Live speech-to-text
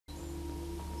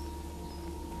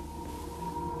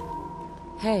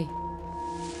Hey.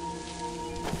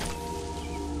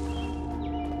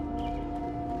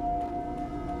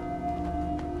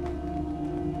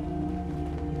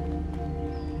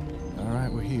 All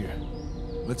right, we're here.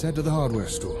 Let's head to the hardware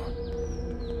store.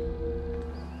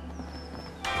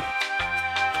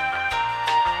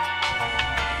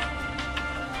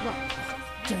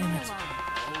 Damn it.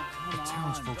 The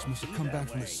townsfolk must have come back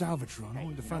from the salvage run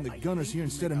only to find the gunners here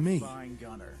instead of me.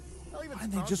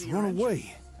 Why'd they just run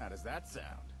away? How does that sound?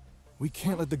 We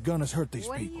can't let the gunners hurt these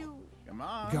people. Come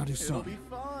on, We gotta do it'll something. be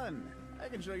fun. I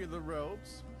can show you the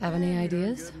ropes. Have any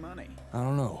ideas? Good money. I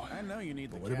don't know. I know you need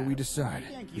But the whatever cash. we decide, You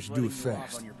can't we keep should do it letting you off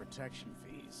fast. on your protection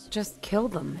fees. Just kill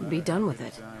them and be done with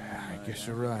it. I guess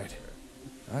you're right.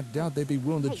 I doubt they'd be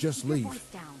willing to just leave.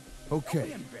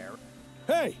 Okay.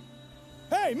 Hey!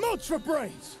 Hey, mulch for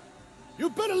brains! You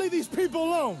better leave these people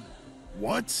alone!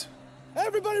 What?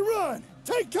 Everybody run!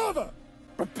 Take cover!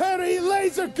 Prepare to eat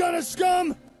laser, gunner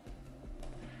scum!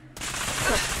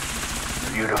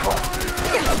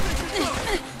 Beautiful.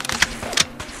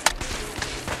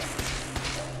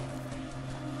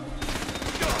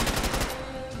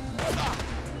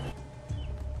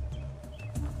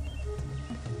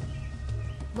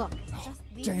 Look, just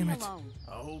leave Damn me it. alone.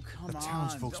 Oh, come The on.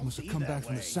 townsfolk don't must have be come that back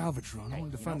from the way. salvage run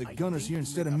only to Hey, find you the know, gunners I here think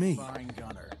instead you've of got a me. fine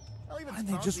gunner. I'll even Why'd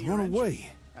they sponsor just your run engine. away?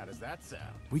 How does that sound?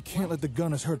 We can't let the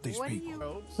gunners hurt these What do people. you...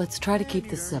 Ropes? Let's try to And keep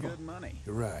you this earn civil. good money.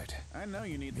 You're right. I know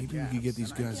you need Maybe the we gas, could get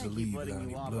these and I guys to can't keep leave letting without you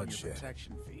any off on your bloodshed.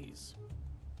 protection fees.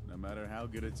 No matter how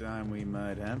good a time we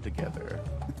might have together.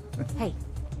 Hey,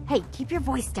 keep your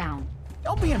voice down.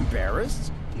 Don't be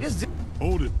embarrassed. You just did.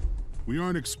 Hold it. We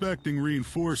aren't expecting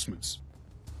reinforcements.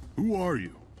 Who are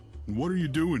you? And what are you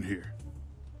doing here?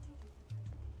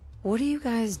 What are you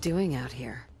guys doing out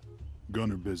here?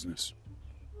 Gunner business.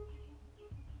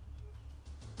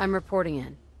 I'm reporting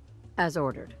in. As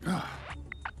ordered.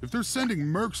 If they're sending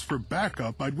mercs for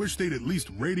backup, I'd wish they'd at least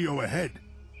radio ahead.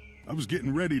 I was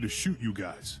getting ready to shoot you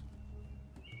guys.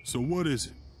 So what is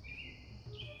it?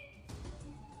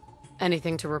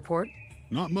 Anything to report?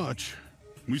 Not much.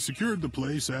 We secured the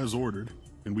place as ordered,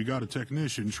 and we got a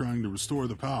technician trying to restore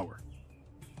the power.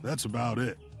 That's about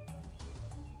it.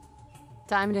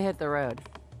 Time to hit the road.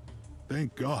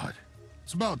 Thank God.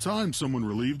 It's about time someone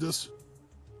relieved us.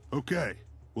 Okay,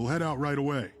 we'll head out right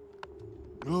away.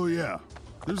 Oh yeah,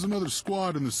 there's another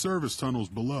squad in the service tunnels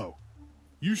below.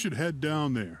 You should head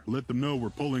down there, let them know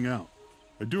we're pulling out.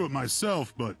 I do it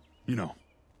myself, but, you know,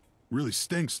 really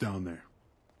stinks down there.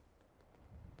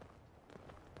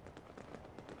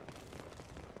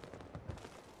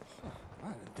 I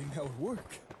didn't think that would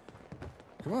work.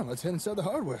 Come on, let's head inside the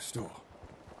hardware store.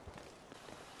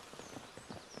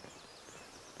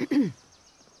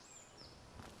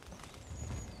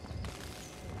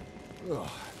 Ugh,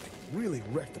 they really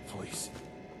wrecked the place.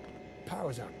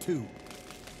 Power's out too.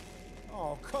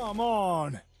 Oh, come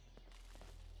on!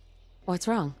 What's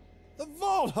wrong? The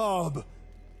vault hub!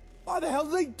 Why the hell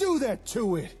did they do that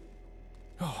to it?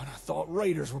 Oh, and I thought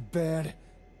raiders were bad.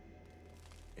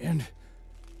 And...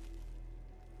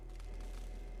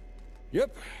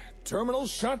 Yep, terminal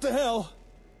shot to hell.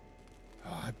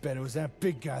 Oh, I bet it was that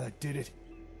big guy that did it.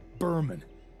 Berman.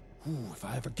 Ooh, if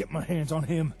I ever get my hands on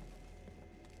him.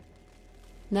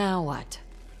 Now what?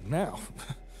 Now?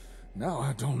 Now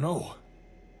I don't know.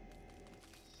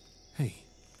 Hey,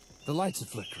 the lights are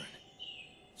flickering.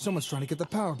 Someone's trying to get the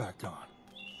power back on.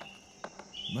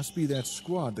 Must be that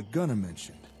squad the gunner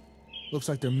mentioned. Looks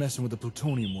like they're messing with the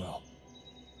plutonium well.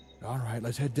 All right,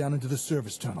 let's head down into the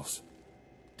service tunnels.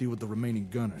 Deal with the remaining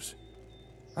gunners.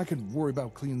 I can worry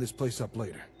about cleaning this place up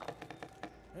later.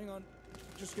 Hang on.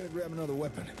 Just gonna grab another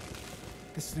weapon.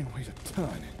 This thing weighs a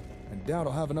ton. I doubt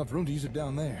I'll have enough room to use it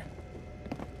down there.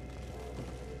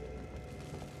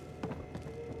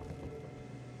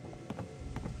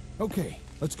 Okay,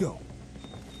 let's go.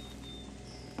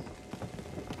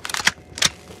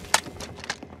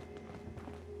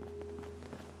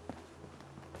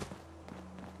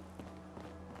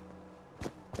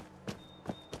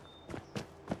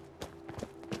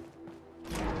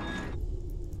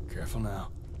 Careful now.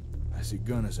 I see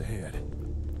gunners ahead.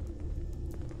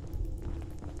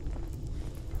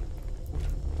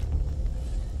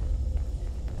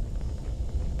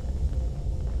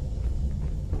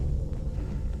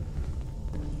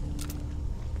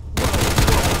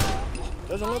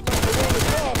 Doesn't look like they're going to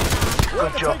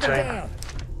cross. Good job, team.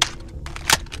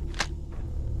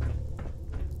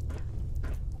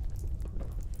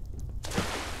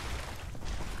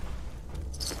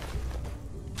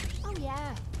 Oh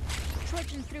yeah.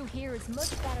 Trudging through here is much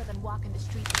better than walking the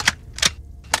streets.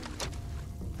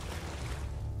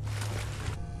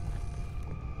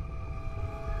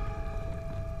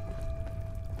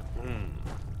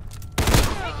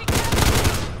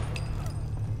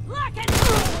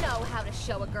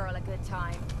 show a girl a good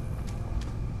time.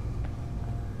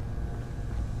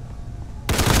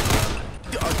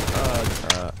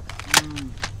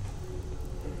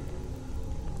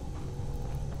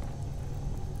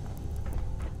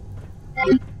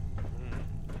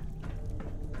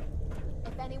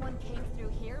 If anyone came through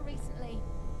here recently,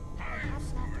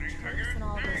 perhaps not the truth and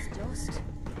all this dust.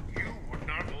 You would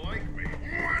not like me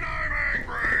when I'm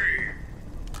angry!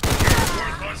 Your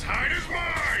worthless hide is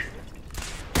mine!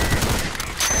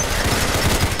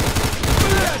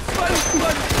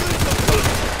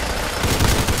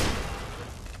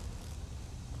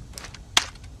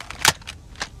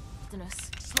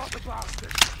 Slaughter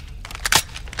bastard!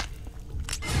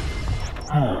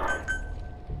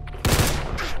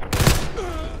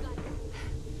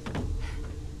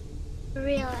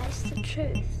 Realize the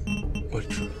truth. What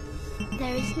truth?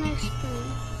 There is no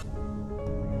spoon.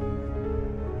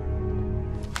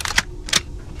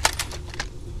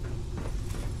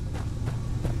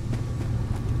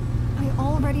 I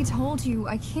already told you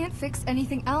I can't fix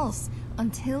anything else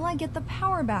until I get the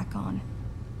power back on.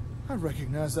 I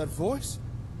recognize that voice.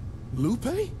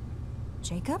 Lupe?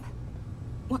 Jacob?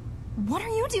 What are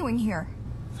you doing here?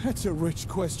 That's a rich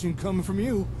question coming from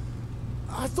you.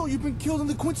 I thought you'd been killed in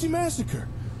the Quincy massacre.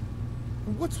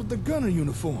 What's with the gunner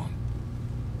uniform?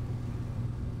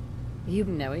 You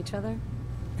know each other?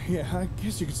 Yeah, I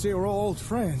guess you could say we're all old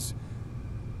friends.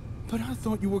 But I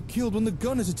thought you were killed when the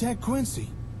gunners attacked Quincy.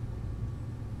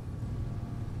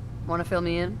 Want to fill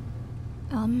me in?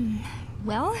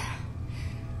 Well,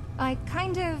 I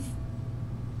kind of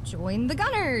joined the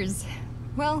gunners.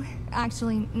 Well,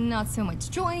 actually, not so much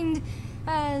joined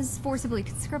as forcibly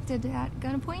conscripted at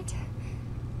gunpoint.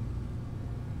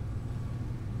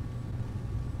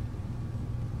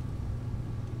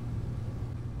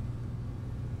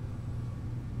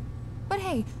 But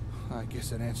hey, I guess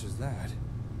that answers that.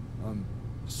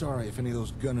 Sorry if any of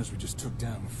those gunners we just took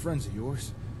down were friends of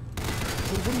yours. But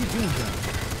what are you doing down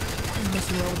there? I'm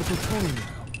messing around with the plutonium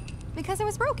now. because it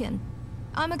was broken.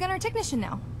 I'm a gunner technician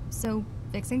now, so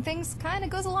fixing things kinda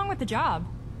goes along with the job.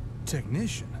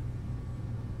 Technician?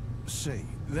 Say,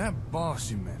 that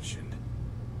boss you mentioned,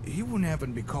 he wouldn't happen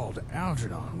to be called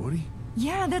Algernon, would he?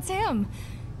 Yeah, that's him.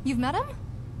 You've met him?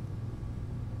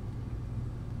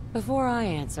 Before I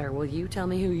answer, will you tell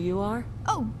me who you are?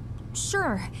 Oh,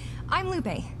 sure. I'm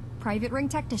Lupe, private ring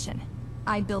technician.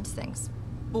 I build things.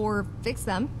 Or fix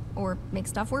them, or make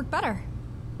stuff work better.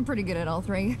 I'm pretty good at all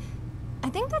three. I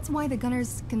think that's why the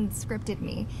gunners conscripted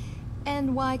me,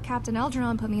 and why Captain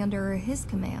Algernon put me under his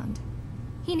command.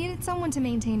 He needed someone to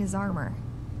maintain his armor.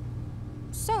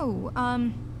 So,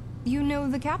 you know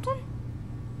the captain?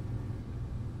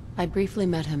 I briefly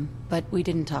met him, but we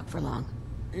didn't talk for long.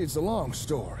 It's a long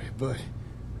story, but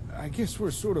I guess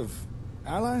we're sort of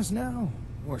allies now,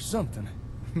 or something.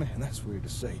 Man, that's weird to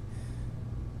say.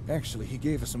 Actually, he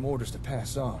gave us some orders to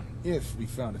pass on, if we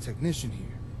found a technician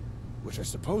here. Which I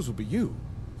suppose will be you.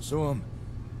 So,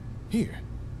 here.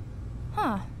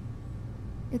 Huh.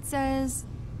 It says,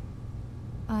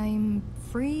 I'm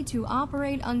free to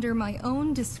operate under my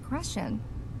own discretion.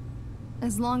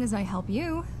 As long as I help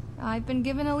you, I've been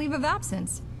given a leave of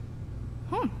absence.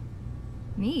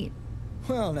 Neat.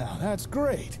 Well now, that's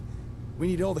great. We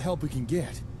need all the help we can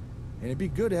get. And it'd be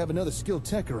good to have another skilled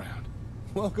tech around.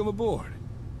 Welcome aboard.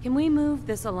 Can we move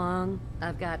this along?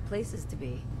 I've got places to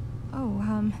be.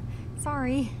 Oh,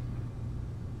 sorry.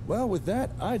 Well, with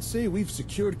that, I'd say we've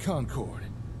secured Concord.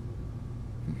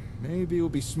 Maybe it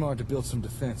would be smart to build some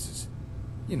defenses.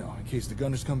 You know, in case the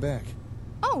gunners come back.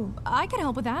 Oh, I can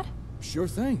help with that. Sure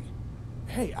thing.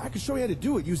 Hey, I can show you how to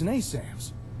do it using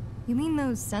ASAMs. You mean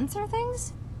those sensor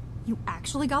things? You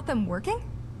actually got them working?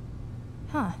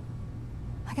 Huh.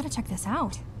 I gotta check this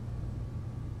out.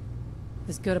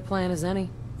 As good a plan as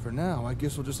any. For now, I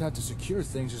guess we'll just have to secure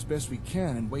things as best we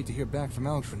can and wait to hear back from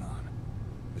Algernon.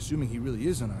 Assuming he really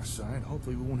is on our side,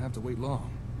 hopefully we won't have to wait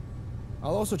long.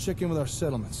 I'll also check in with our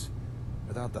settlements.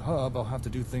 Without the hub, I'll have to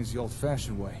do things the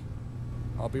old-fashioned way.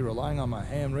 I'll be relying on my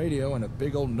ham radio and a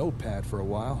big old notepad for a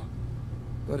while.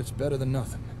 But it's better than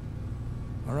nothing.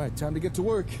 Alright, time to get to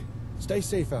work. Stay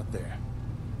safe out there.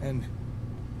 And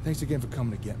thanks again for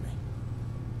coming to get me.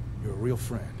 You're a real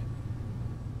friend.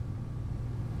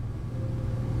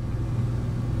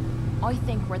 I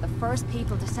think we're the first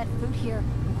people to set foot here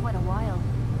in quite a while.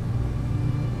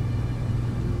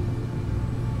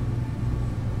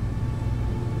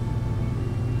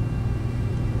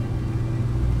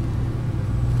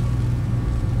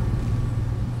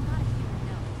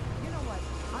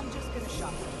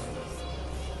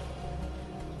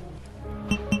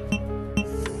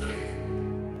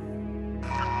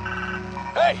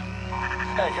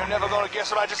 Hey, you're never gonna guess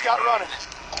what I just got running.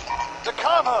 The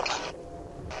comm hub.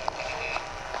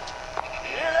 You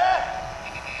hear that?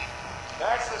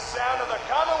 That's the sound of the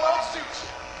Commonwealth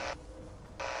suit.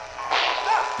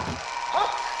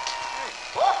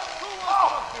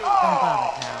 Don't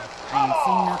bother, pal. I ain't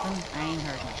seen nothing, I ain't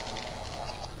heard nothing.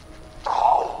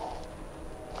 Oh.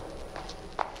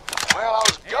 Well, I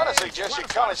was gonna suggest you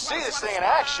come and see this thing in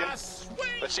action,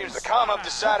 but seems the comm hub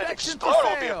decided Explorer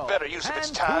would be a better use of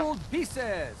its time.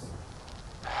 Pieces.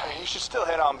 You should still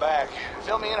head on back.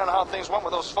 Fill me in on how things went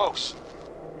with those folks.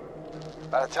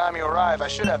 By the time you arrive, I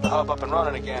should have the hub up and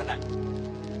running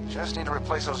again. Just need to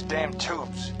replace those damn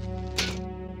tubes.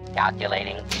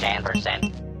 Calculating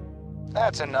 10%.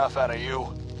 That's enough out of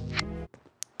you.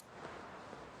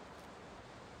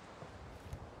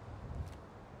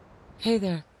 Hey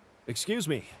there. Excuse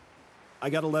me. I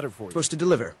got a letter for you. Supposed to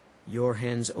deliver. Your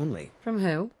hands only. From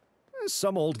who?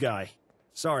 Some old guy.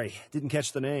 Sorry, didn't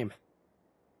catch the name.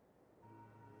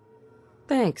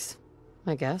 Thanks,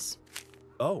 I guess.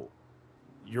 Oh,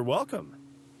 you're welcome.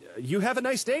 You have a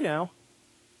nice day now.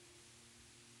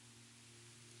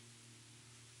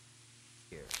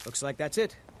 Looks like that's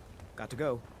it. Got to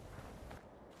go.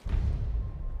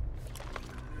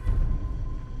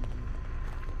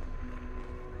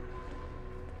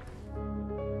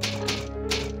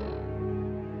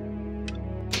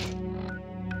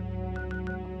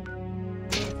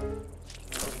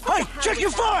 Hey, check your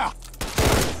fire!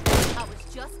 I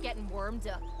was just getting warmed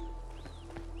up.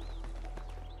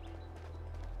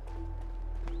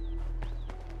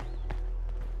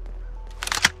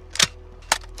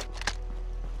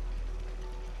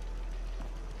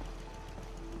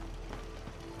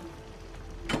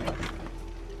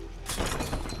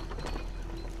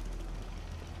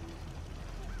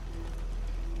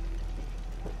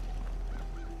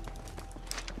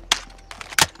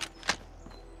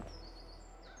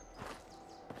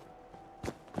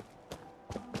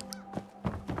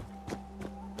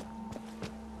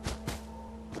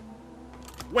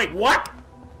 Wait, what?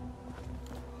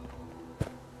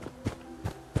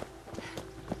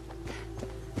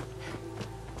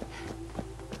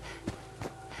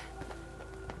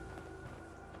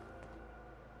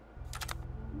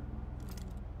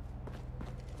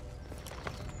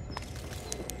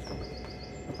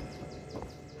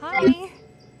 Hi.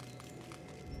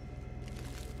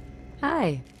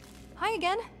 Hi. Hi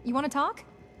again. You want to talk?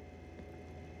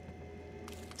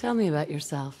 Tell me about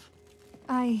yourself.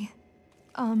 I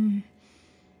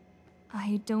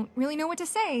don't really know what to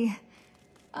say.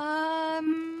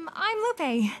 I'm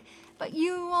Lupe, but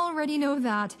you already know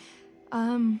that.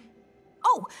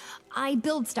 Oh, I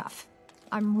build stuff.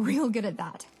 I'm real good at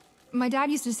that. My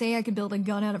dad used to say I could build a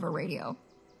gun out of a radio.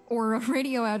 Or a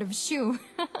radio out of a shoe.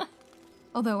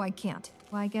 Although I can't.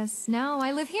 Well, I guess now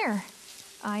I live here.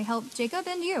 I help Jacob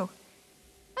and you.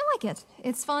 I like it.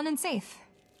 It's fun and safe.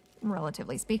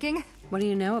 Relatively speaking. What do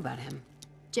you know about him?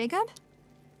 Jacob?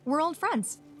 We're old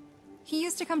friends. He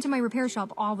used to come to my repair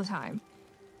shop all the time.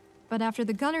 But after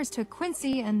the Gunners took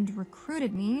Quincy and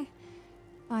recruited me,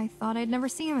 I thought I'd never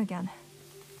see him again.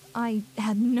 I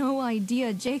had no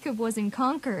idea Jacob was in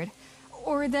Concord,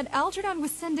 or that Algernon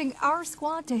was sending our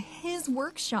squad to his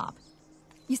workshop.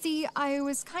 You see, I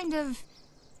was kind of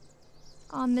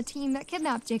on the team that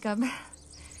kidnapped Jacob.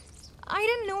 I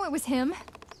didn't know it was him,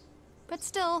 but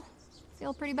still,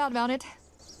 feel pretty bad about it.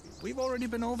 We've already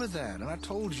been over that, and I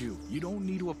told you, you don't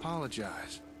need to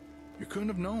apologize. You couldn't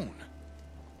have known.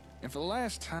 And for the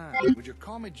last time, would you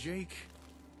call me Jake?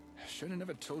 Should have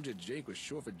never told you Jake was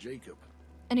short for Jacob.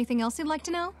 Anything else you'd like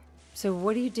to know? So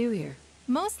what do you do here?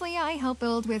 Mostly I help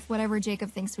build with whatever Jacob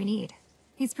thinks we need.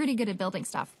 He's pretty good at building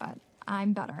stuff, but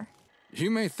I'm better. You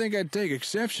may think I'd take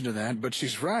exception to that, but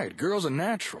she's right. Girls are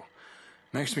natural.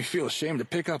 Makes me feel ashamed to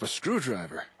pick up a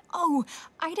screwdriver. Oh,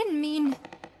 I didn't mean...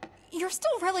 You're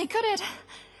still really good at...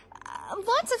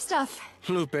 lots of stuff.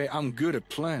 Lupe, I'm good at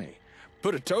plenty.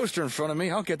 Put a toaster in front of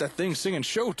me, I'll get that thing singing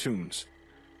show tunes.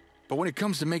 But when it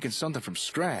comes to making something from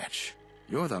scratch,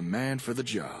 you're the man for the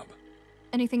job.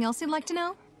 Anything else you'd like to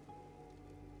know?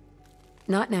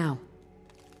 Not now.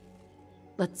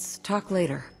 Let's talk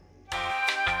later.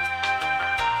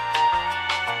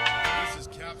 This is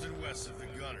Captain West of the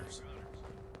Gunners.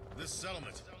 This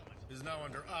settlement is now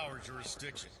under our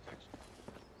jurisdiction.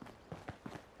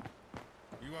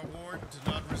 You are warned to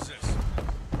not resist.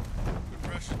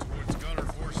 Aggression towards Gunner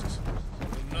forces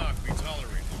will not be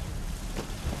tolerated.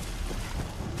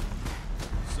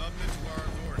 Submit to our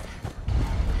authority.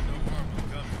 No harm will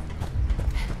come to you.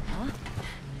 Huh?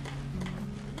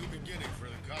 The new beginning for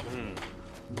the Commonwealth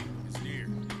is near.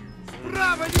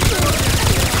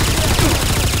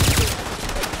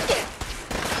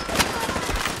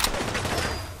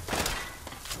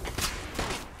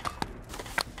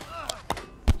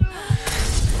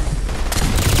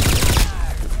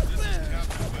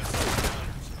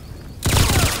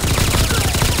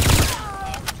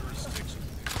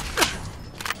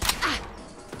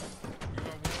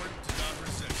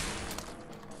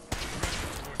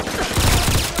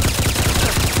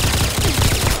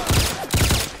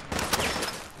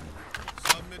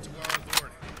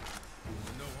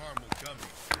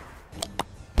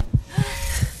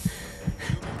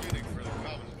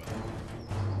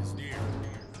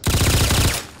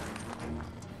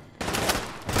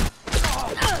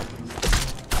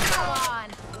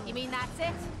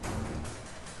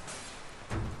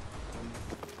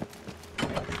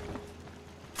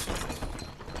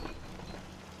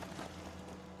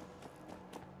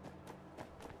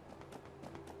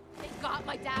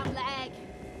 damn leg.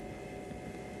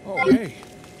 Oh, hey.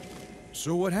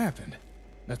 So what happened?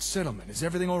 That settlement, is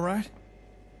everything all right?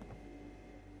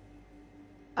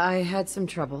 I had some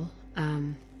trouble.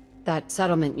 That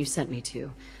settlement you sent me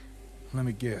to. Let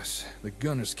me guess. The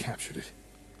gunners captured it.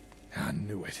 I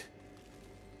knew it.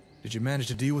 Did you manage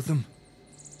to deal with them?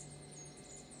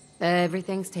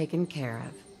 Everything's taken care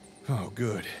of. Oh,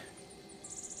 good.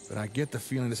 But I get the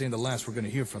feeling this ain't the last we're gonna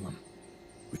hear from them.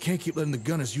 We can't keep letting the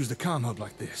gunners use the comm hub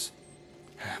like this.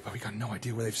 But we got no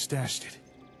idea where they've stashed it.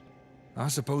 I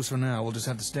suppose for now we'll just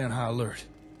have to stay on high alert.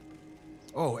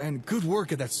 Oh, and good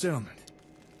work at that settlement.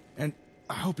 And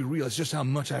I hope you realize just how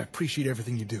much I appreciate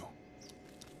everything you do.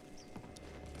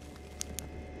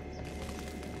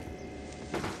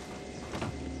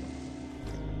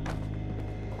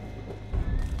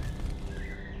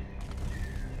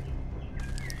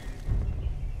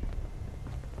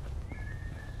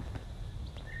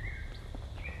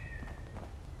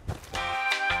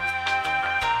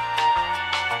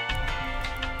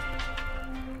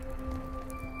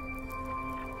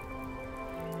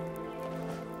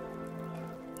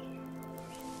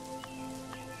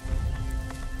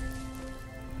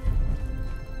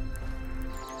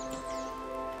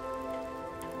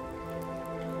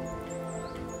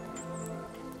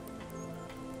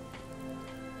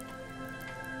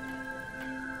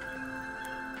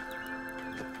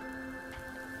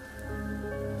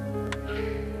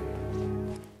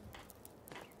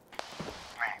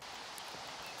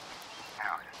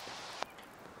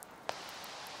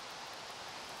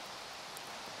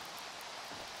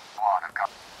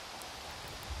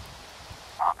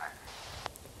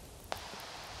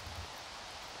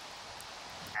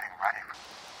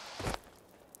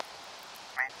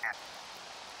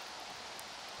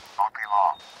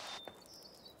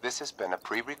 This has been a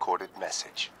pre-recorded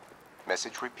message.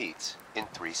 Message repeats in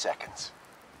 3 seconds.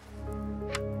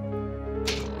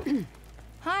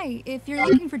 Hi, if you're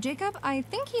looking for Jacob, I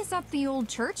think he's at the old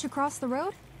church across the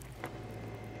road.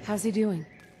 How's he doing?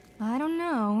 I don't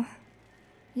know.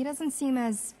 He doesn't seem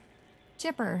as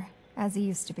chipper as he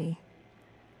used to be.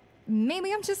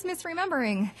 Maybe I'm just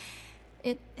misremembering.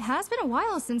 It has been a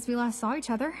while since we last saw each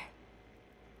other.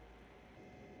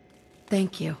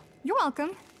 Thank you. You're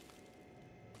welcome.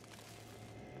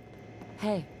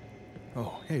 Hey.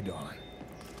 Oh, hey, darling.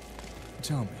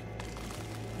 Tell me,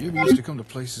 you ever used to come to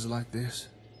places like this?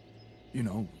 You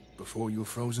know, before you were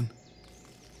frozen?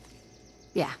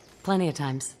 Yeah, plenty of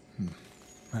times.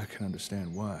 I can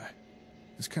understand why.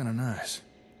 It's kind of nice.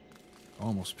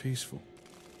 Almost peaceful.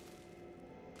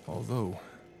 Although,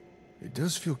 it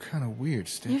does feel kind of weird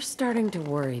still. You're starting to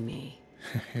worry me.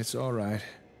 It's all right.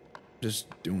 Just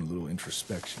doing a little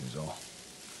introspection is all.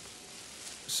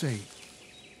 Say,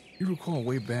 you recall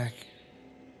way back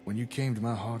when you came to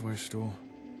my hardware store,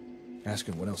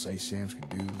 asking what else ASAMs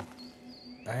could do?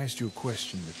 I asked you a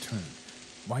question in return.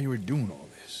 Why you were doing all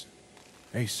this?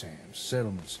 ASAMs,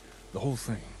 settlements, the whole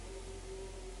thing.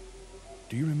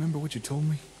 Do you remember what you told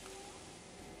me?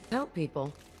 Help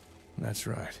people. That's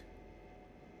right.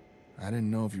 I didn't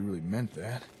know if you really meant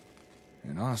that.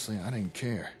 And honestly, I didn't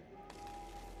care.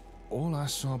 All I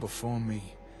saw before me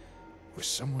was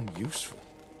someone useful.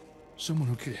 Someone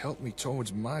who could help me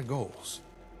towards my goals.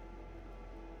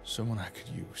 Someone I could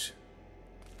use.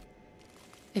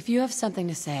 If you have something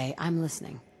to say, I'm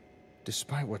listening.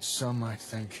 Despite what some might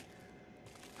think,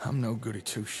 I'm no goody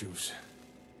two-shoes.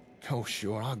 Oh,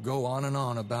 sure, I'll go on and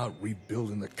on about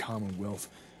rebuilding the Commonwealth,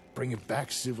 bringing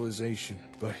back civilization,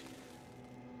 but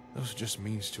those are just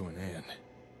means to an end.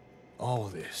 All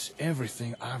this,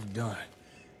 everything I've done,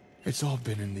 it's all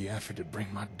been in the effort to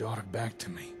bring my daughter back to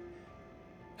me.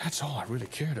 That's all I really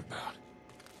cared about.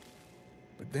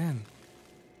 But then,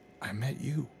 I met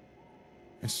you.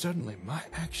 And suddenly, my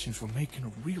actions were making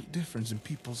a real difference in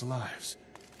people's lives.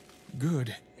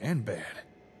 Good and bad.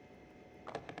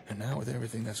 And now with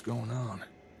everything that's going on,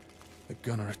 the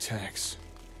gunner attacks,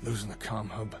 losing the comm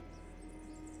hub,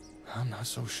 I'm not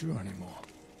so sure anymore.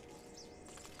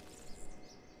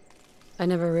 I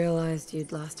never realized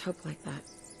you'd lost hope like that.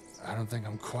 I don't think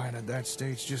I'm quite at that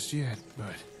stage just yet,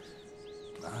 but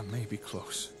I may be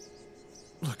close.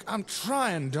 Look, I'm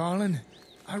trying, darling.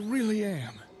 I really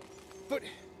am. But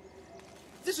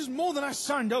this is more than I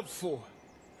signed up for.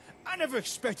 I never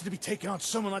expected to be taking on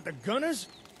someone like the Gunners.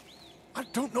 I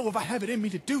don't know if I have it in me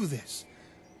to do this.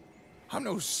 I'm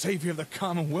no savior of the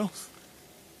Commonwealth.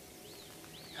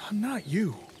 I'm not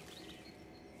you.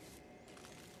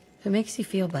 If it makes you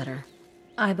feel better,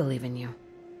 I believe in you.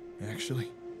 Actually,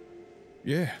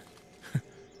 yeah,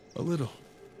 a little.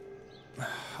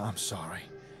 I'm sorry.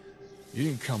 You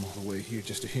didn't come all the way here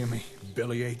just to hear me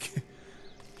bellyache.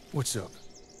 What's up?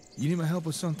 You need my help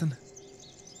with something?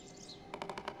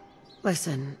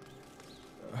 Listen.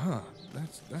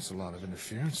 That's a lot of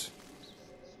interference.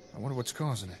 I wonder what's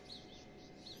causing it.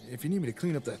 If you need me to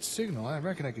clean up that signal, I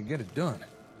reckon I could get it done.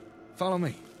 Follow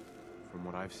me. From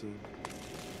what I've seen.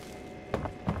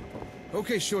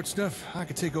 Okay, short stuff. I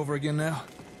can take over again now.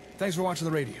 Thanks for watching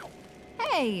the radio.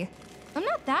 Hey, I'm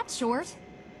not that short.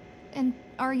 And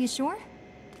are you sure?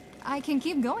 I can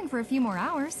keep going for a few more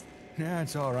hours. Yeah,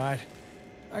 it's all right.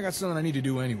 I got something I need to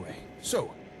do anyway.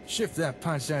 So, shift that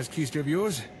pint-sized keister of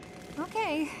yours.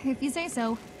 Okay, if you say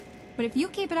so. But if you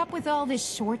keep it up with all this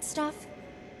short stuff,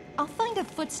 I'll find a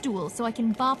footstool so I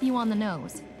can bop you on the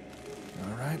nose.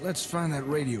 All right, let's find that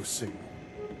radio signal.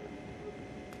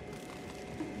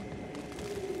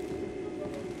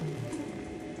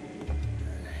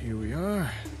 Here we are.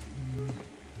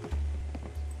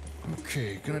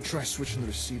 Okay, gonna try switching the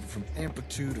receiver from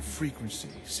amplitude to frequency.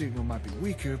 Signal might be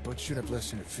weaker, but should have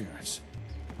less interference.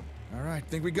 All right,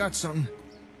 think we got something.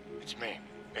 It's me,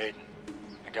 Aiden.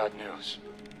 I got news.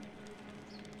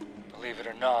 Believe it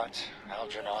or not,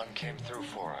 Algernon came through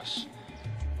for us.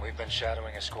 We've been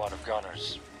shadowing a squad of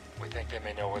gunners. We think they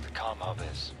may know where the comm hub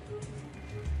is.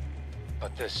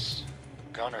 But this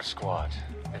gunner squad,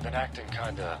 they've been acting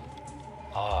kinda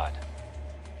odd.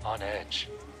 On edge.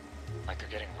 Like they're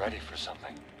getting ready for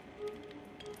something.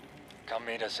 Come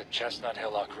meet us at Chestnut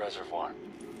Hillock Reservoir.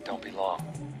 Don't be long.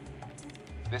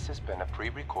 This has been a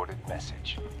pre-recorded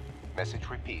message. Message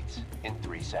repeats in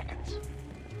 3 seconds.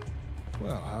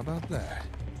 Well, how about that?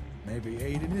 Maybe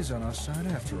Aiden is on our side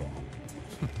after all.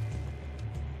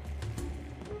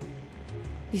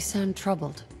 You sound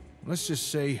troubled. Let's just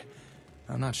say,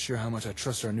 I'm not sure how much I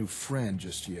trust our new friend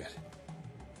just yet.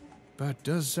 But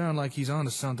does sound like he's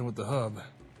onto something with the hub.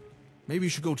 Maybe you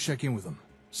should go check in with him,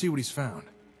 see what he's found.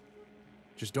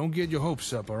 Just don't get your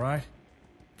hopes up, alright?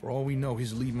 For all we know,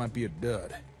 his lead might be a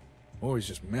dud. Or he's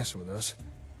just messing with us.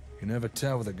 You never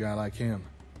tell with a guy like him.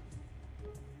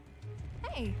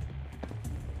 Hey.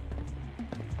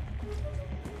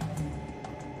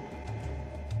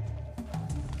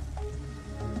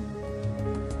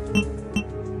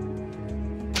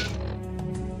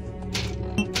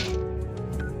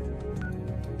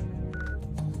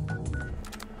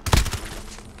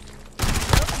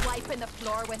 Wiping the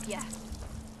floor with you.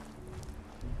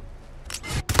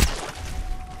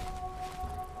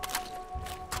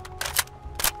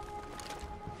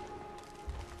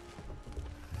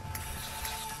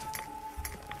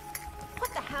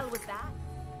 What the hell was that?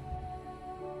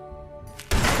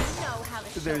 You know how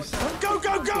to There's... Go,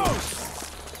 go, go!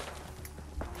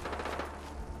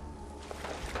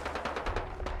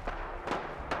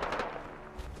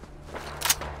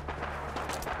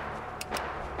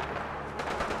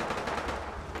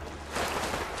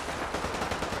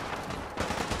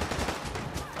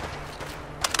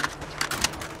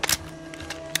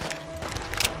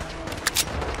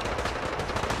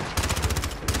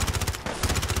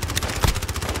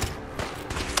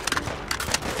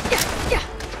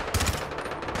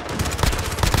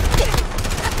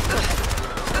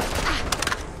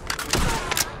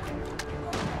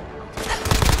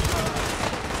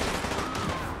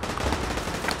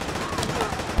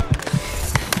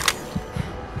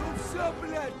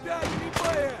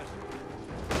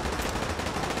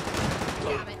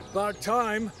 About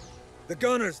time. The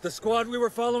gunners, the squad we were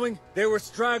following, they were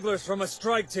stragglers from a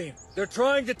strike team. They're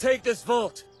trying to take this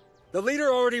vault. The leader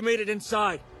already made it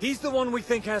inside. He's the one we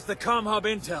think has the comm hub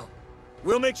intel.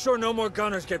 We'll make sure no more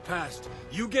gunners get past.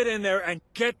 You get in there and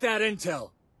get that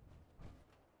intel.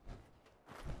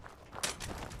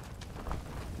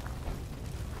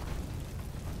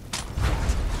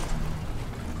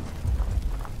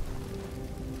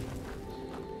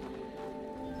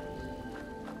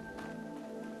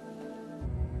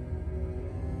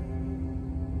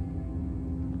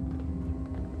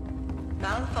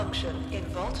 Malfunction in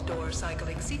vault door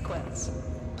cycling sequence.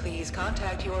 Please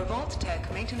contact your Vault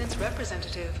Tech maintenance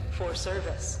representative for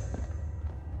service.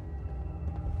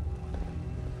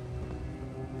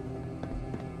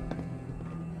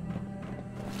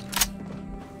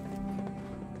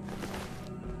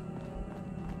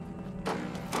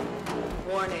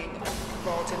 Warning,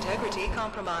 vault integrity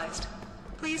compromised.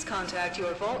 Please contact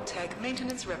your Vault Tech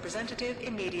maintenance representative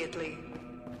immediately.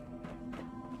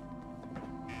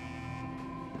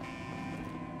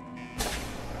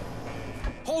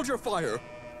 Hold your fire!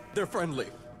 They're friendly.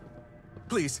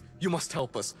 Please, you must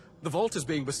help us. The vault is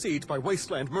being besieged by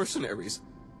wasteland mercenaries.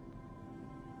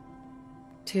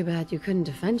 Too bad you couldn't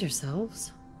defend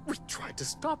yourselves. We tried to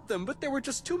stop them, but there were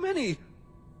just too many.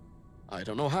 I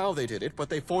don't know how they did it, but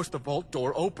they forced the vault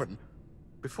door open.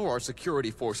 Before our security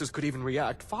forces could even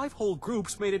react, 5 whole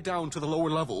groups made it down to the lower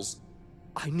levels.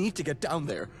 I need to get down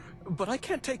there, but I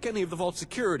can't take any of the vault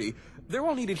security. They're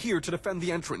all needed here to defend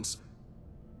the entrance.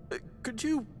 Could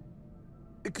you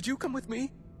come with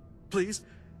me? Please?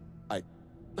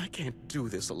 I can't do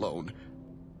this alone.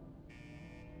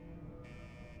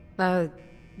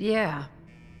 Yeah,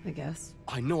 I guess.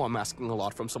 I know I'm asking a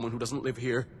lot from someone who doesn't live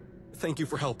here. Thank you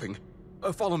for helping.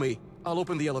 Follow me. I'll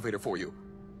open the elevator for you.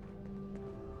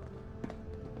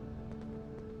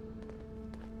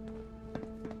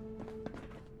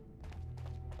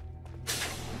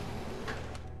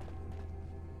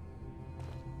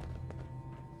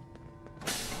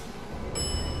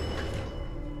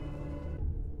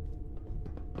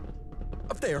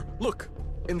 Up there, look!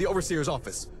 In the Overseer's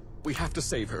office. We have to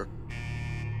save her.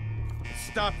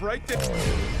 Stop right there!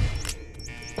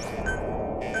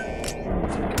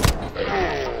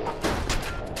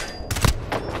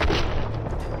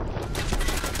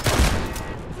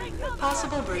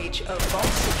 Possible breach of vault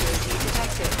security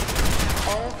detected.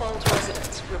 All vault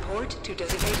residents report to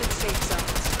designated safe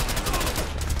zones.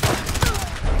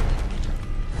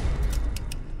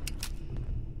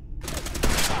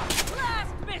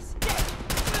 Last mistake!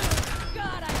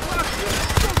 God, I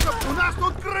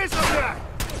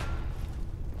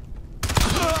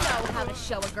know how to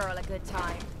show a girl a good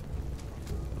time.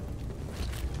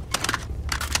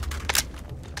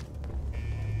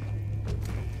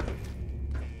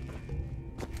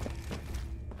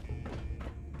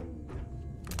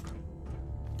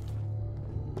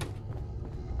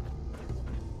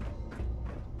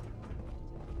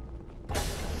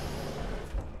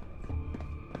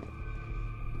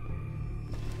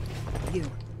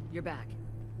 You're back.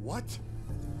 What?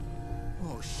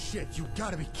 Oh shit, you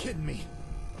gotta be kidding me.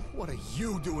 What are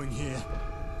you doing here?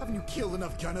 Haven't you killed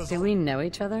enough gunners? Do we know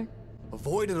each other?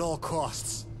 Avoid at all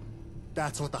costs.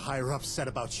 That's what the higher-ups said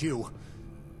about you.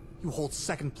 You hold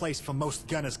second place for most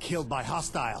gunners killed by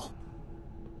hostile.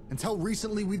 Until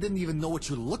recently, we didn't even know what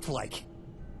you looked like.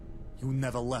 You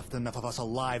never left enough of us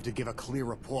alive to give a clear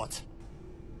report.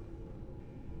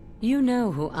 You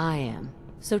know who I am,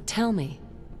 so tell me,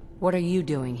 what are you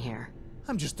doing here?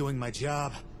 I'm just doing my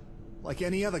job, like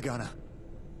any other gunner.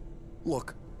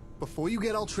 Look, before you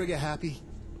get all trigger happy,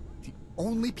 the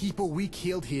only people we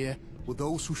killed here were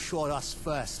those who shot us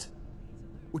first.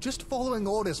 We're just following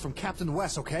orders from Captain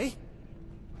West, okay?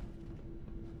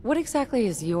 What exactly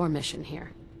is your mission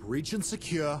here? Breach and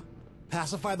secure,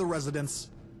 pacify the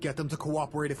residents, get them to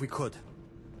cooperate if we could.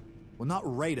 We're not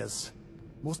raiders.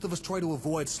 Most of us try to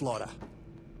avoid slaughter,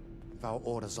 if our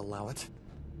orders allow it.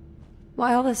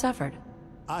 Why all this effort?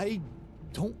 I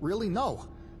don't really know.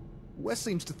 West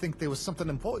seems to think there was something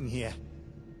important here.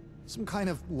 Some kind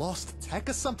of lost tech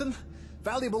or something?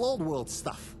 Valuable old world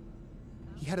stuff.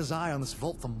 He had his eye on this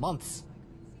vault for months.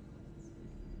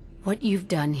 What you've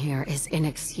done here is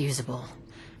inexcusable,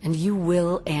 and you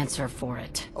will answer for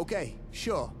it. Okay,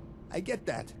 sure. I get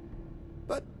that.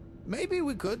 But maybe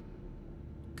we could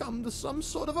come to some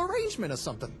sort of arrangement or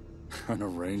something. An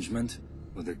arrangement?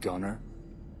 With a gunner?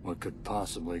 What could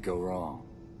possibly go wrong?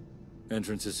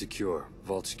 Entrance is secure.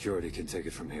 Vault security can take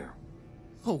it from here.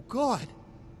 Oh god!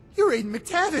 You're Aiden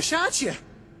McTavish, aren't you?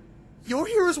 You're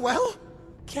here as well?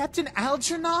 Captain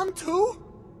Algernon, too?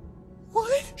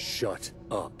 What? Shut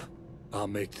up. I'll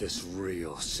make this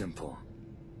real simple.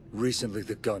 Recently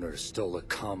the gunners stole a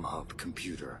comm-hub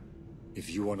computer. If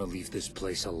you want to leave this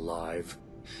place alive,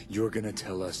 you're gonna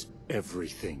tell us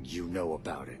everything you know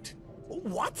about it.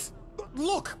 What?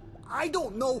 Look, I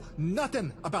don't know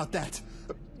nothing about that.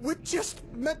 We're just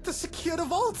meant to secure the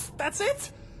vault, that's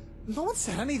it? No one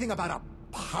said anything about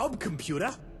a hub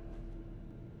computer.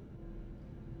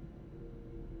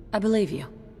 I believe you,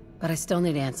 but I still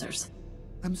need answers.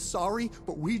 I'm sorry,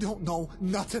 but we don't know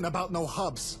nothing about no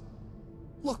hubs.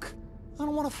 Look, I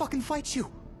don't want to fucking fight you.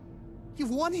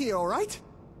 You've won here, alright?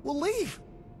 We'll leave.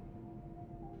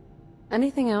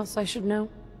 Anything else I should know?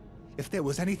 If there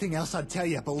was anything else, I'd tell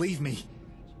you, believe me.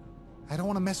 I don't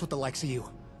want to mess with the likes of you.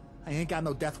 I ain't got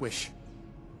no death wish.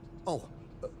 Oh,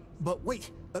 but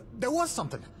wait, there was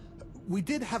something. We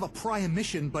did have a prior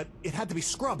mission, but it had to be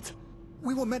scrubbed.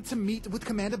 We were meant to meet with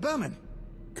Commander Berman.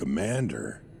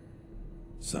 Commander?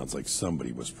 Sounds like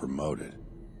somebody was promoted.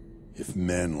 If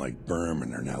men like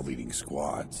Berman are now leading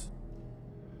squads.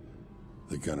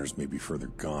 The gunners may be further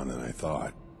gone than I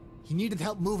thought. He needed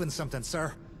help moving something,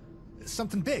 sir.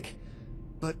 Something big.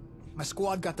 But my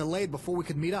squad got delayed before we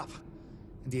could meet up.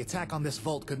 And the attack on this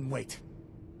vault couldn't wait.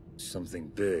 Something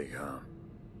big, huh?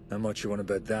 How much you want to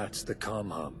bet that's the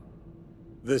comm hub?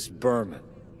 This Berman.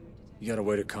 You got a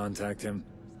way to contact him?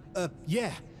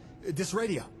 Yeah. This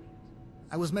radio.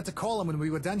 I was meant to call him when we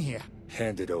were done here.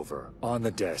 Hand it over. On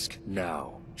the desk,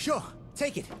 now. Sure,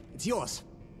 take it. It's yours.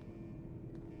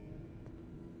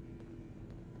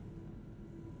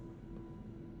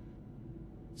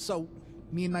 So,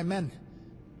 me and my men,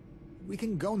 we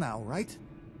can go now, right?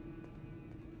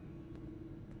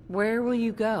 Where will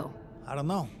you go? I don't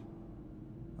know.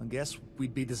 I guess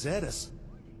we'd be deserters.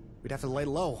 We'd have to lay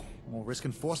low, or risk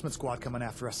enforcement squad coming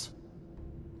after us.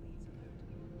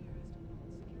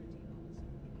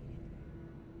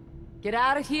 Get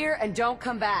out of here and don't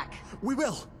come back. We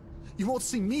will! You won't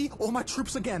see me or my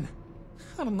troops again.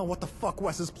 I don't know what the fuck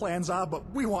Wes's plans are,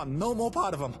 but we want no more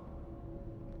part of them.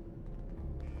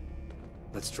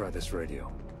 Let's try this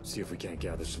radio. See if we can't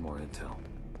gather some more intel.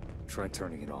 Try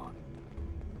turning it on.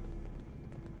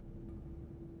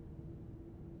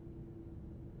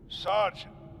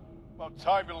 Sergeant, about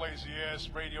time your lazy ass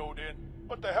radioed in.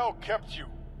 What the hell kept you?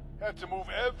 Had to move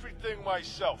everything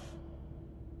myself.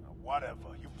 Now, whatever.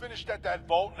 You finished at that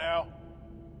vault now?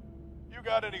 You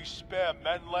got any spare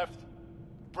men left?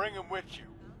 Bring them with you.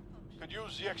 Could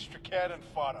use the extra cannon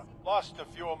fodder. Lost a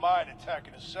few of mine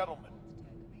attacking a settlement.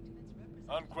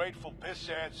 Ungrateful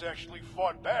pissants actually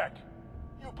fought back.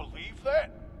 You believe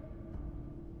that?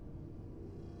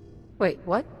 Wait,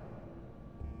 what?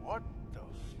 What the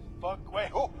fuck? Wait,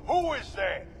 who is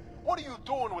that? What are you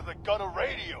doing with a gunner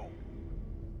radio?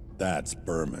 That's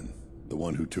Berman, the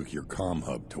one who took your comm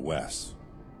hub to Wes.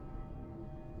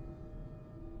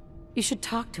 You should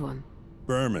talk to him.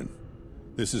 Berman,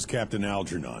 this is Captain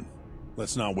Algernon.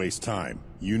 Let's not waste time.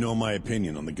 You know my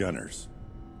opinion on the gunners.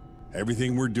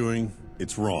 Everything we're doing,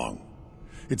 it's wrong.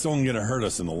 It's only gonna hurt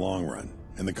us in the long run,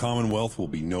 and the Commonwealth will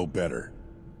be no better.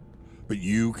 But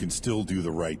you can still do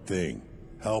the right thing.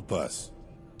 Help us.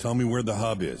 Tell me where the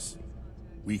hub is.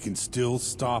 We can still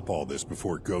stop all this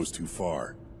before it goes too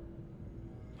far.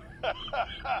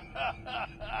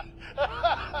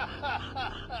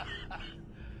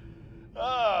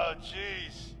 Oh,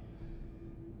 jeez.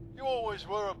 You always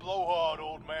were a blowhard,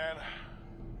 old man.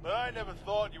 But I never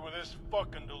thought you were this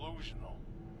fucking delusional.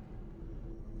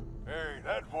 Hey,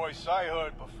 that voice I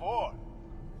heard before.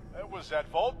 That was that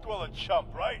Vault Dweller chump,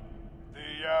 right?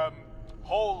 The,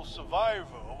 whole survivor,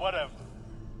 or whatever.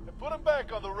 Put him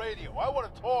back on the radio. I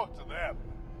want to talk to them.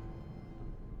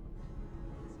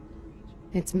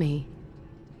 It's me.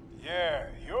 Yeah,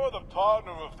 you're the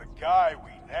partner of the guy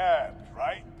we nabbed,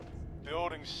 right?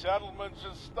 Building settlements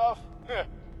and stuff?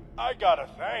 I gotta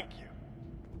thank you.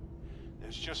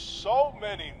 There's just so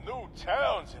many new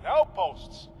towns and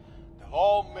outposts. They'll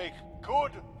all make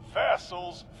good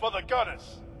vassals for the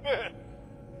gunners.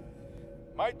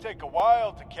 Might take a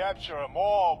while to capture them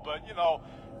all, but you know,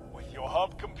 with your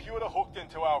hub computer hooked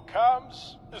into our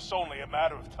comms, it's only a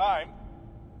matter of time.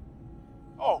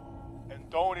 Oh, and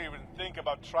don't even think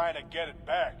about trying to get it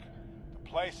back. The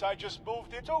place I just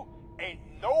moved into ain't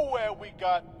nowhere we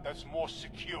got that's more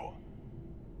secure.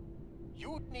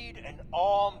 You'd need an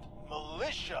armed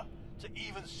militia to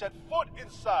even set foot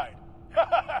inside.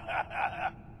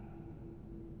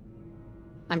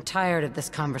 I'm tired of this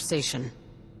conversation.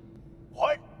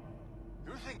 What?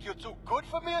 You think you're too good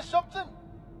for me or something?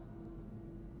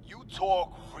 You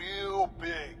talk real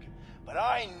big, but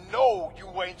I know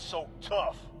you ain't so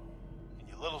tough. And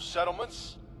your little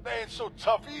settlements, they ain't so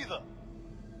tough either.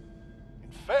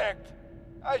 In fact,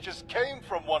 I just came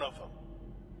from one of them.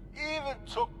 Even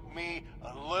took me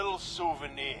a little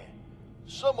souvenir.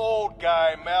 Some old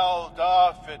guy mouthed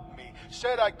off at me,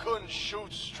 said I couldn't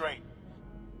shoot straight.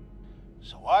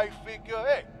 So I figure,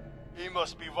 hey, he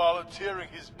must be volunteering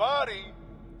his body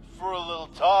for a little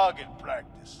target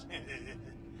practice.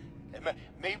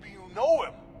 Maybe you know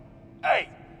him. Hey,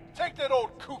 take that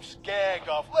old coop's gag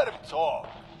off, let him talk.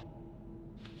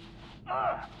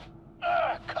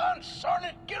 Consarn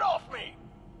it, get off me!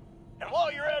 And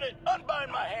while you're at it,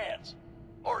 unbind my hands.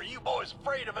 Or are you boys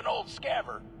afraid of an old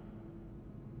scaver?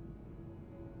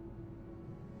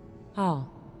 Oh.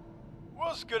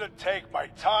 Was gonna take my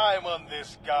time on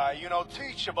this guy, you know,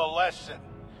 teach him a lesson.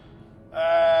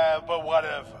 But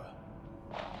whatever.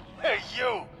 Hey,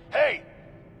 you! Hey!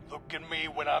 Look at me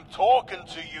when I'm talking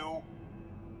to you.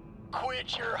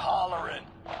 Quit your hollering.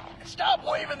 And stop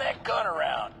waving that gun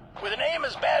around. With an aim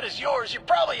as bad as yours, you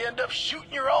probably end up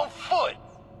shooting your own foot.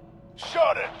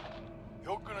 Shut it!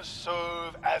 You're gonna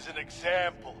serve as an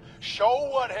example. Show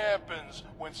what happens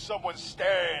when someone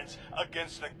stands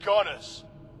against the gunners.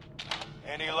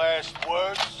 Any last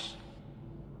words?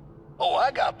 Oh,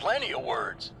 I got plenty of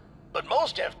words. But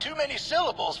most have too many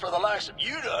syllables for the likes of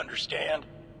you to understand.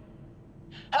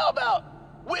 How about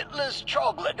witless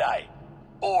troglodyte?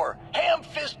 Or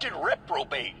ham-fisted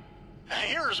reprobate?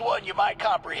 Here's one you might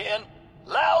comprehend.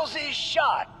 Lousy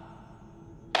shot.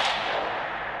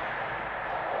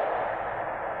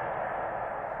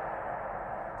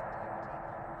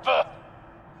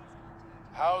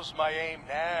 How's my aim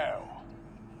now?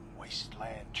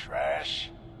 Wasteland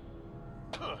trash?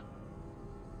 Puh.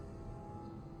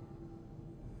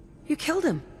 You killed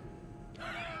him.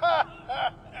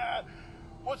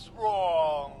 What's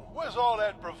wrong? Where's all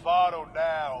that bravado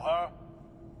now, huh?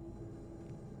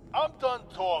 I'm done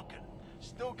talking.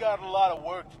 Still got a lot of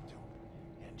work to do.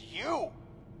 And you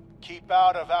keep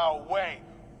out of our way,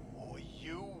 or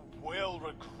you will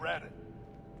regret it.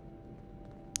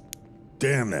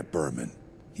 Damn that Berman.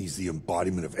 He's the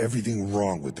embodiment of everything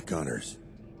wrong with the Gunners.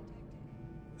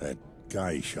 That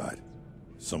guy he shot,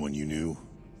 someone you knew?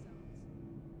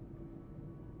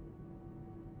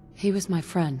 He was my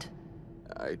friend.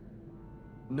 I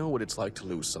know what it's like to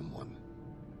lose someone.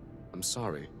 I'm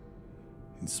sorry.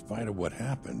 In spite of what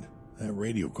happened, that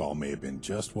radio call may have been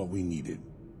just what we needed.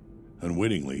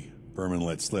 Unwittingly, Berman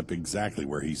let slip exactly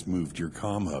where he's moved your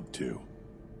comm hub to.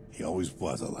 He always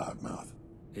was a loudmouth.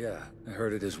 Yeah, I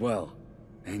heard it as well.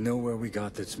 Ain't nowhere we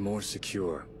got that's more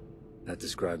secure. That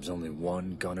describes only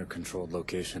one gunner-controlled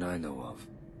location I know of.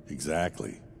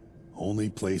 Exactly. Only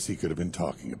place he could have been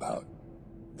talking about.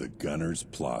 The Gunners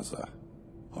Plaza.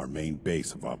 Our main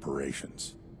base of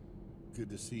operations. Good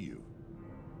to see you.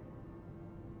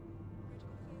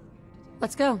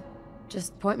 Let's go.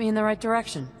 Just point me in the right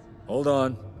direction. Hold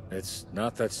on. It's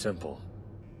not that simple.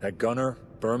 That gunner,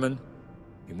 Berman,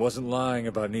 he wasn't lying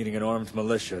about needing an armed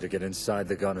militia to get inside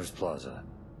the Gunners Plaza.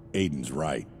 Aiden's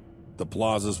right. The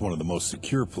plaza's one of the most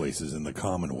secure places in the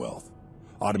Commonwealth.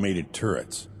 Automated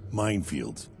turrets,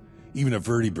 minefields, even a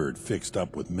vertibird fixed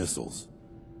up with missiles.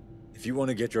 If you want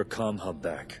to get your comm hub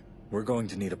back, we're going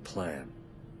to need a plan.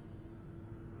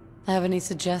 Have any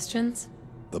suggestions?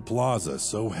 The plaza's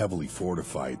so heavily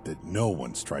fortified that no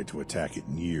one's tried to attack it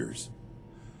in years.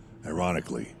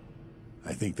 Ironically,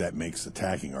 I think that makes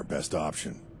attacking our best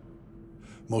option.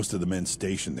 Most of the men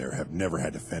stationed there have never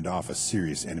had to fend off a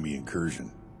serious enemy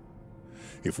incursion.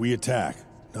 If we attack,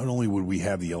 not only would we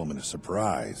have the element of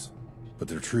surprise, but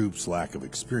their troops' lack of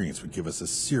experience would give us a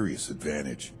serious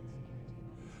advantage.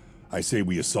 I say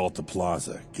we assault the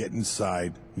plaza, get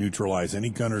inside, neutralize any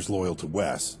gunners loyal to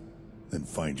Wes, then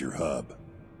find your hub.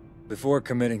 Before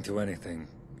committing to anything,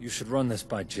 you should run this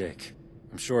by Jake.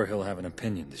 I'm sure he'll have an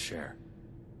opinion to share.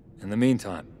 In the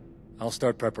meantime, I'll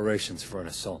start preparations for an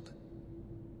assault.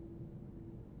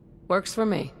 Works for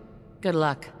me. Good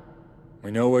luck.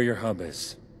 We know where your hub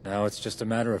is. Now it's just a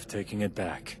matter of taking it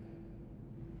back.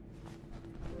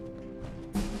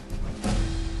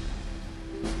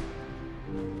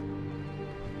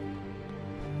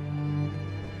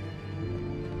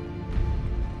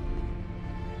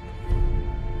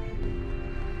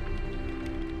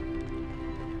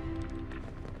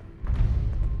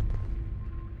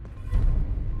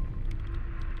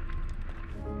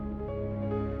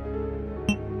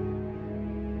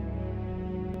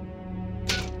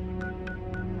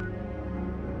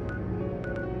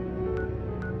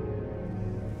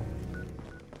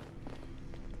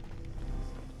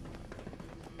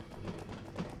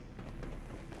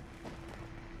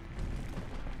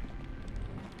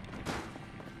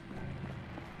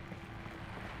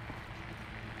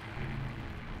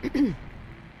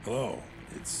 Hello,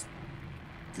 it's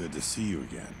good to see you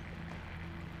again.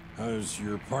 How's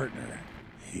your partner?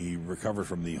 He recovered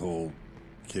from the whole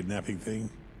kidnapping thing?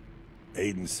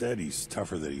 Aiden said he's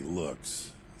tougher than he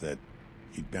looks, that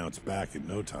he'd bounce back in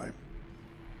no time.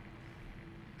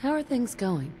 How are things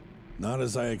going? Not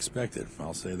as I expected,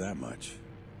 I'll say that much.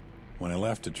 When I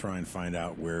left to try and find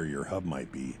out where your hub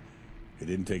might be, it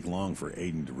didn't take long for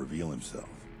Aiden to reveal himself.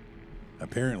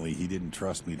 Apparently, he didn't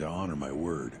trust me to honor my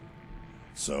word.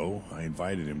 So, I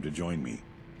invited him to join me,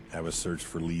 have us search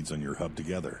for leads on your hub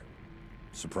together.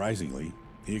 Surprisingly,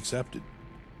 he accepted.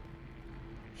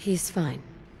 He's fine.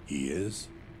 He is?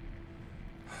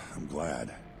 I'm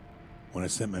glad. When I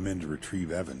sent my men to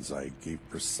retrieve Evans, I gave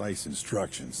precise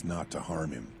instructions not to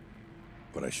harm him.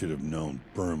 But I should have known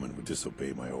Berman would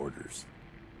disobey my orders.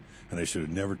 And I should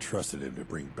have never trusted him to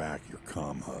bring back your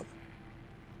comm hub.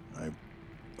 I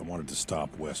wanted to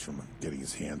stop Wes from getting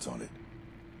his hands on it.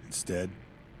 Instead,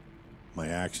 my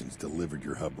actions delivered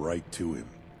your hub right to him.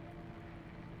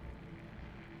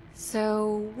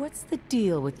 So, what's the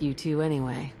deal with you two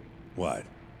anyway? What?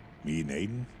 Me and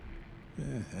Aiden?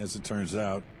 As it turns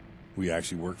out, we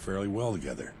actually work fairly well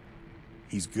together.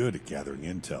 He's good at gathering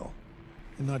intel,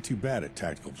 and not too bad at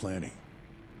tactical planning.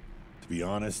 To be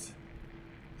honest,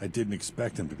 I didn't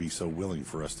expect him to be so willing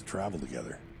for us to travel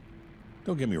together.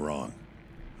 Don't get me wrong,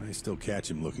 I still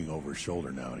catch him looking over his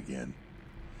shoulder now and again.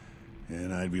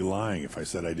 And I'd be lying if I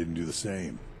said I didn't do the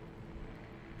same.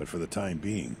 But for the time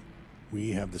being,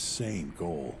 we have the same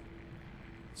goal.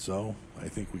 So, I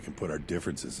think we can put our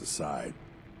differences aside.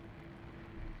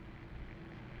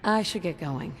 I should get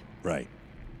going. Right.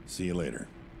 See you later.